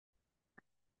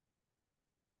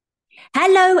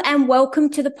Hello and welcome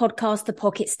to the podcast, The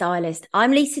Pocket Stylist.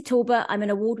 I'm Lisa Talbot. I'm an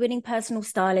award-winning personal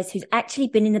stylist who's actually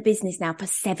been in the business now for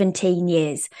 17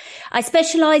 years. I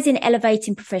specialize in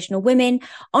elevating professional women,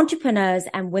 entrepreneurs,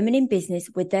 and women in business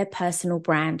with their personal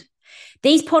brand.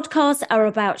 These podcasts are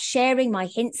about sharing my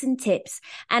hints and tips,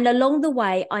 and along the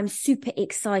way, I'm super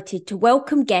excited to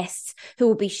welcome guests who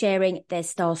will be sharing their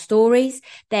style stories,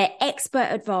 their expert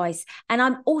advice, and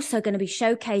I'm also going to be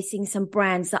showcasing some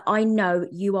brands that I know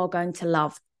you are going to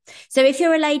love. So if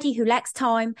you're a lady who lacks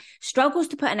time, struggles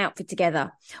to put an outfit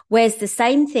together, wears the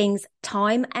same things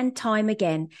time and time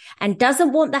again, and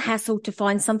doesn't want the hassle to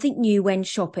find something new when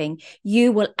shopping,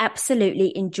 you will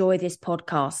absolutely enjoy this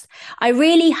podcast. I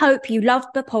really hope you loved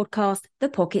the podcast, The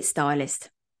Pocket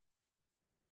Stylist.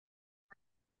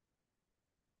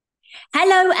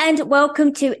 Hello and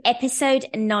welcome to episode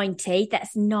 90.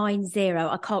 That's 90.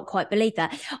 I can't quite believe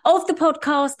that. Of the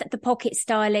podcast, The Pocket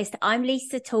Stylist. I'm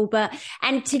Lisa Talbot.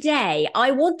 And today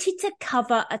I wanted to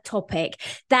cover a topic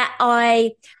that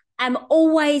I am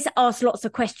always asked lots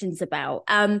of questions about.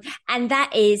 And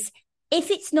that is,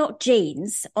 if it's not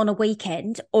jeans on a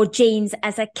weekend or jeans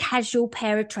as a casual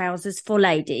pair of trousers for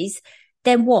ladies,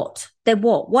 then what?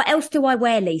 What else do I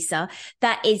wear, Lisa?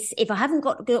 That is, if I'm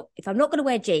not going to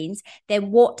wear jeans, then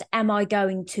what am I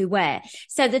going to wear?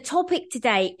 So the topic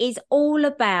today is all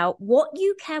about what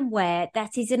you can wear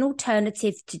that is an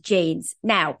alternative to jeans.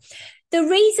 Now, the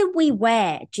reason we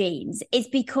wear jeans is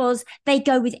because they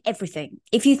go with everything.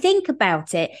 If you think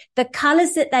about it, the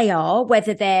colours that they are,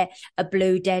 whether they're a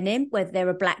blue denim, whether they're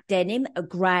a black denim, a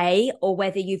grey, or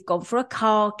whether you've gone for a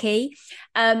khaki,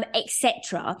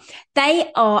 etc.,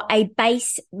 they are a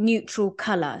base neutral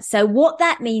colour. So what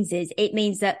that means is it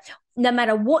means that no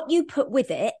matter what you put with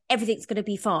it, everything's going to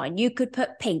be fine. You could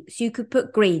put pinks, you could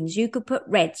put greens, you could put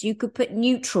reds, you could put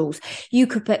neutrals, you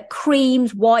could put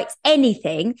creams, whites,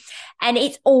 anything, and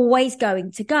it's always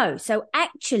going to go. So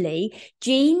actually,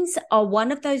 jeans are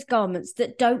one of those garments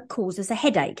that don't cause us a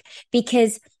headache,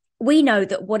 because we know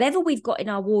that whatever we've got in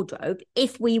our wardrobe,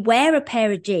 if we wear a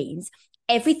pair of jeans,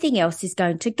 everything else is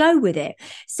going to go with it.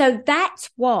 So that's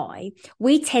why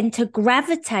we tend to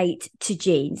gravitate to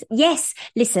jeans. Yes,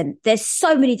 listen, there's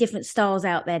so many different styles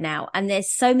out there now, and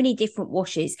there's so many different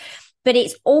washes, but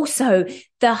it's also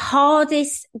the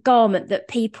hardest garment that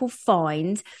people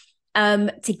find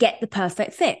to get the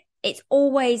perfect fit. It's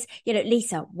always,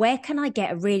 Lisa, where can I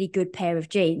get a really good pair of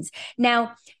jeans?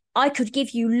 Now, I could give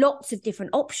you lots of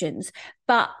different options,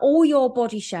 but all your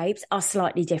body shapes are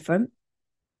slightly different.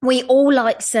 We all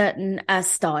like certain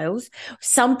styles.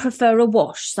 Some prefer a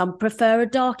wash. Some prefer a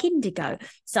dark indigo.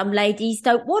 Some ladies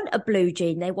don't want a blue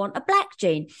jean. They want a black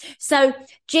jean. So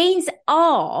jeans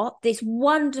are this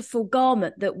wonderful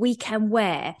garment that we can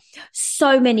wear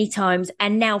so many times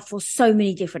and now for so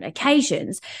many different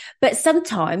occasions. But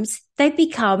sometimes they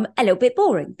become a little bit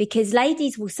boring, because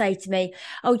ladies will say to me,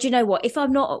 oh, do you know what? If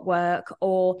I'm not at work,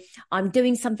 or I'm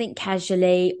doing something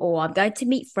casually, or I'm going to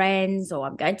meet friends, or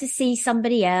I'm going to see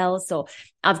somebody else, or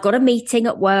I've got a meeting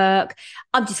at work,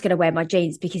 I'm just going to wear my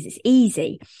jeans because it's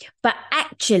easy. But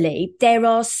actually, there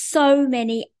are so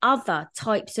many other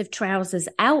types of trousers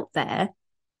out there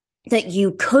that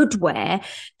you could wear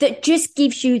that just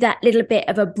gives you that little bit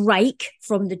of a break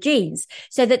from the jeans,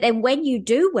 so that then when you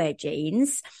do wear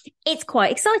jeans, it's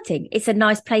quite exciting. It's a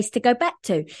nice place to go back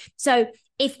to. So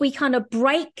if we kind of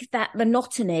break that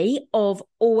monotony of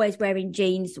always wearing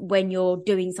jeans when you're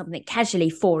doing something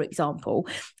casually, for example,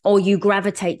 or you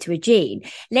gravitate to a jean,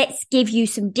 let's give you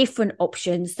some different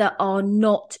options that are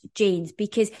not jeans,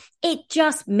 because it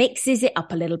just mixes it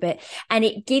up a little bit and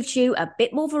it gives you a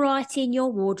bit more variety in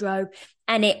your wardrobe.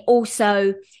 And it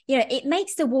also, it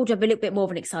makes the wardrobe a little bit more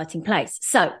of an exciting place.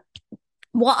 So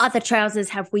what other trousers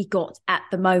have we got at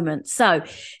the moment? So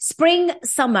spring,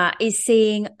 summer is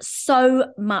seeing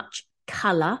so much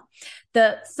colour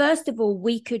that, first of all,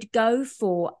 we could go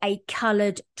for a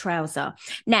coloured trouser.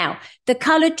 Now, the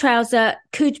coloured trouser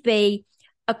could be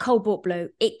a cobalt blue.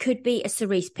 It could be a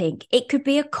cerise pink. It could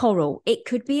be a coral. It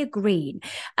could be a green.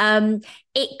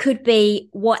 It could be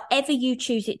whatever you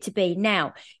choose it to be.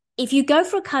 Now, if you go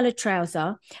for a coloured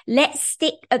trouser, let's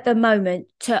stick at the moment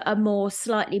to a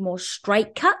slightly more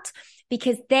straight cut,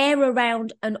 because they're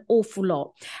around an awful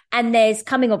lot. And there's,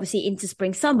 coming obviously into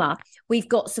spring, summer, we've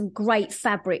got some great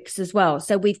fabrics as well.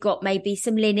 So we've got maybe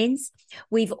some linens.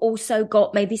 We've also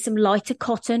got maybe some lighter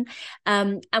cotton.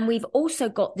 And we've also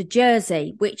got the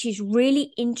jersey, which is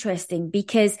really interesting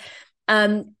because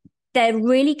they're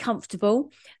really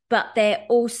comfortable, but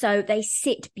they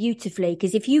sit beautifully.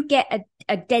 Because if you get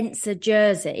a denser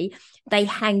jersey, they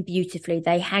hang beautifully.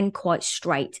 They hang quite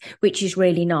straight, which is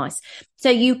really nice.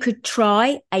 So you could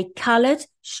try a coloured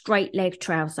straight leg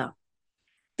trouser.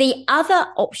 The other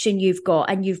option you've got,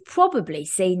 and you've probably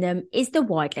seen them, is the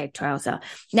wide leg trouser.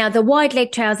 Now, the wide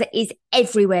leg trouser is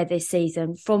everywhere this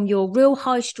season, from your real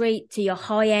high street to your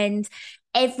high end.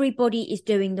 Everybody is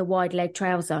doing the wide leg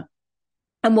trouser.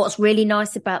 And what's really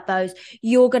nice about those,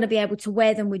 you're going to be able to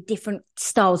wear them with different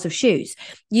styles of shoes.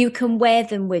 You can wear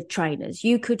them with trainers.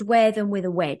 You could wear them with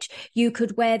a wedge. You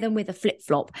could wear them with a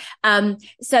flip-flop.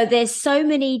 So there's so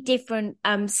many different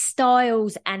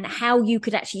styles and how you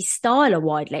could actually style a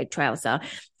wide leg trouser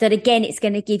that, again, it's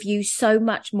going to give you so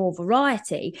much more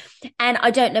variety. And I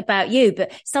don't know about you,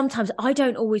 but sometimes I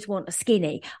don't always want a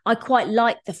skinny. I quite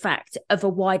like the fact of a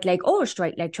wide leg or a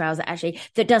straight leg trouser, actually,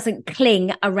 that doesn't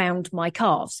cling around my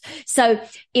calf. So,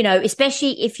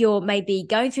 especially if you're maybe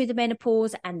going through the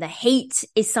menopause and the heat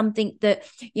is something that,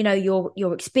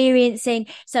 you're experiencing.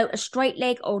 So a straight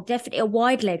leg, or definitely a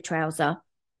wide leg trouser,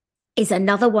 is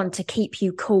another one to keep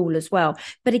you cool as well.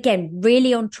 But again,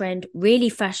 really on trend, really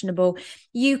fashionable.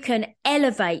 You can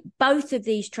elevate both of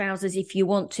these trousers if you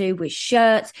want to with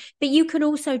shirts, but you can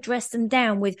also dress them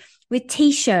down with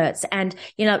t-shirts and,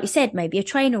 like you said, maybe a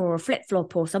trainer or a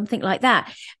flip-flop or something like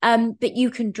that. But you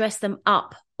can dress them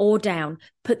up or down,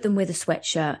 put them with a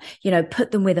sweatshirt,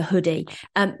 put them with a hoodie,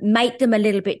 make them a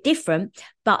little bit different,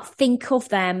 but think of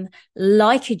them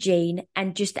like a jean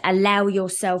and just allow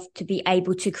yourself to be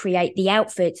able to create the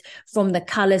outfit from the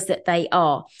colors that they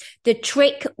are. The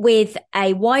trick with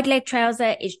a wide leg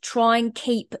trouser is try and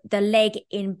keep the leg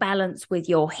in balance with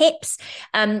your hips.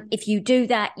 If you do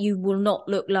that, you will not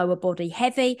look lower body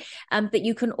heavy. But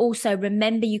you can also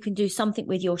remember, you can do something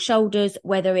with your shoulders,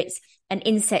 whether it's an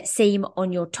inset seam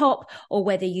on your top or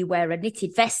whether you wear a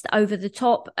knitted vest over the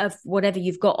top of whatever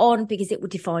you've got on, because it will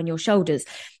define your shoulders.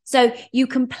 So you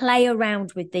can play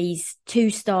around with these two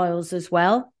styles as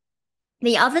well.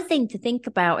 The other thing to think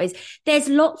about is there's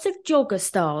lots of jogger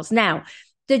styles. Now,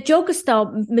 the jogger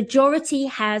style majority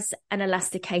has an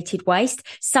elasticated waist.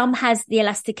 Some has the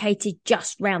elasticated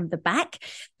just round the back,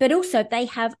 but also they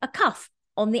have a cuff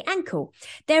on the ankle.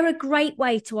 They're a great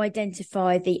way to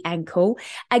identify the ankle.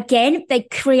 Again, they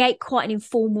create quite an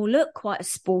informal look, quite a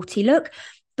sporty look.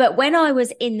 But when I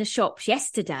was in the shops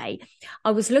yesterday,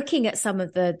 I was looking at some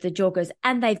of the joggers,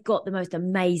 and they've got the most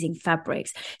amazing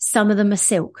fabrics. Some of them are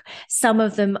silk. Some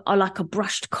of them are like a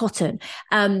brushed cotton,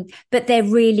 but they're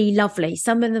really lovely.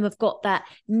 Some of them have got that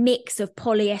mix of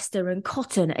polyester and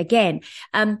cotton again.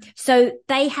 So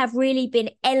they have really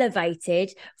been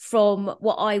elevated from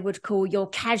what I would call your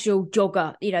casual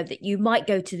jogger, that you might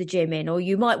go to the gym in or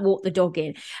you might walk the dog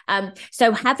in.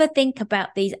 So have a think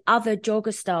about these other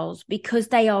jogger styles, because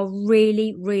they are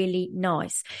really, really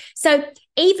nice. So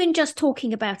even just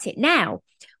talking about it now,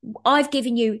 I've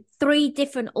given you 3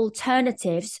 different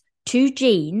alternatives to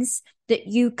jeans that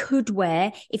you could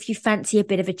wear if you fancy a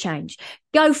bit of a change.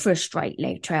 Go for a straight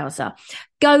leg trouser,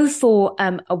 go for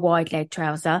a wide leg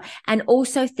trouser, and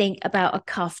also think about a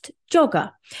cuffed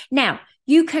jogger. Now,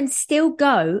 you can still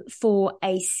go for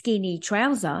a skinny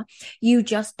trouser. You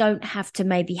just don't have to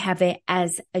maybe have it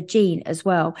as a jean as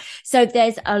well. So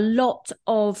there's a lot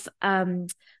of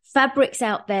fabrics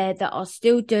out there that are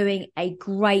still doing a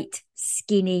great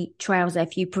skinny trouser.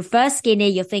 If you prefer skinny,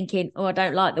 you're thinking, I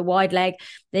don't like the wide leg,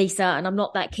 Lisa, and I'm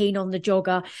not that keen on the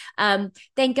jogger,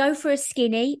 then go for a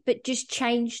skinny, but just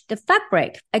change the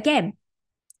fabric. Again,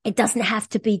 it doesn't have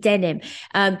to be denim.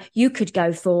 You could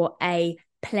go for a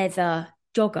pleather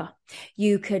jogger.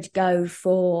 You could go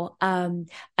for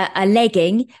a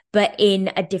legging, but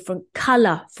in a different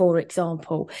color, for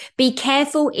example. Be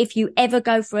careful if you ever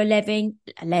go for a legging.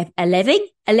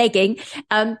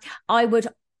 I would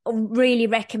really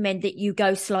recommend that you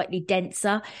go slightly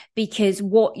denser, because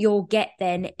what you'll get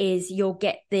then is you'll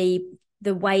get the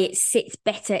way it sits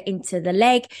better into the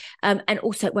leg, and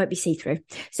also it won't be see-through.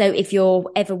 So if you're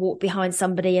ever walk behind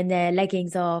somebody and their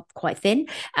leggings are quite thin,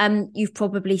 you've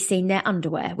probably seen their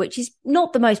underwear, which is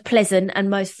not the most pleasant and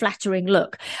most flattering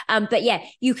look. But yeah,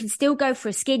 you can still go for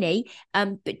a skinny,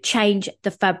 but change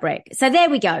the fabric. So there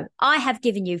we go. I have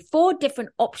given you 4 different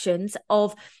options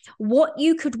of what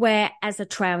you could wear as a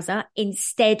trouser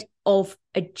instead of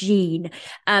a jean.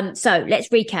 So let's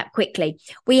recap quickly.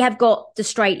 We have got the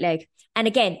straight leg. And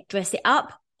again, dress it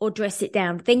up or dress it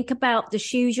down. Think about the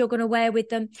shoes you're going to wear with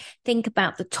them. Think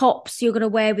about the tops you're going to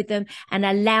wear with them, and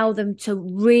allow them to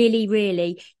really,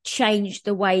 really change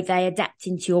the way they adapt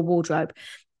into your wardrobe.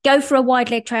 Go for a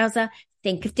wide leg trouser.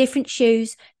 Think of different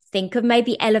shoes. Think of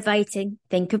maybe elevating.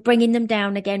 Think of bringing them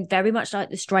down again, very much like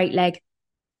the straight leg.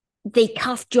 the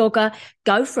cuff jogger,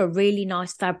 go for a really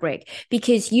nice fabric,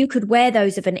 because you could wear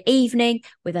those of an evening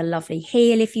with a lovely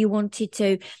heel if you wanted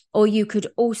to, or you could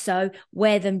also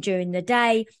wear them during the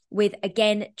day with,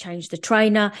 again, change the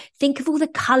trainer. Think of all the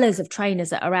colors of trainers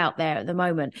that are out there at the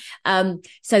moment.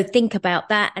 So think about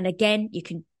that. And again, you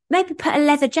can maybe put a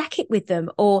leather jacket with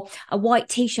them, or a white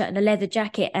t-shirt and a leather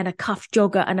jacket and a cuff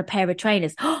jogger and a pair of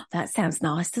trainers. Oh, that sounds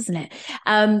nice, doesn't it?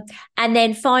 And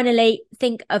then finally,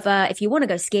 think of if you want to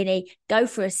go skinny, go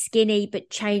for a skinny, but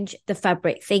change the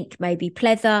fabric. Think maybe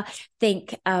pleather,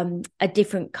 think a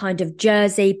different kind of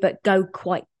jersey, but go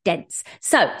quite dense.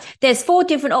 So there's 4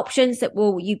 different options that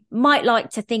you might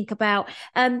like to think about.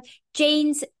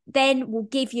 Jeans then will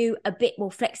give you a bit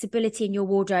more flexibility in your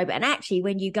wardrobe. And actually,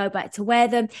 when you go back to wear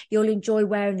them, you'll enjoy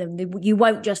wearing them. You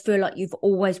won't just feel like you've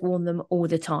always worn them all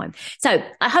the time. So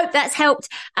I hope that's helped.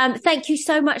 Thank you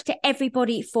so much to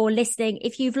everybody for listening.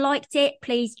 If you've liked it,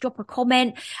 please drop a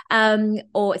comment.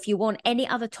 Or if you want any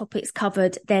other topics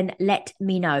covered, then let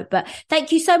me know. But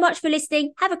thank you so much for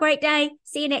listening. Have a great day.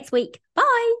 See you next week.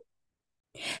 Bye.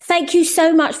 Thank you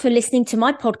so much for listening to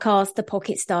my podcast, The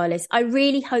Pocket Stylist. I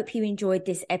really hope you enjoyed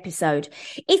this episode.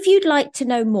 If you'd like to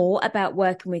know more about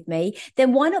working with me,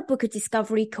 then why not book a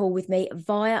discovery call with me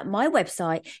via my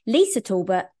website,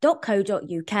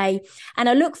 lisatalbot.co.uk. And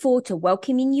I look forward to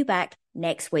welcoming you back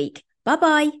next week.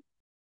 Bye-bye.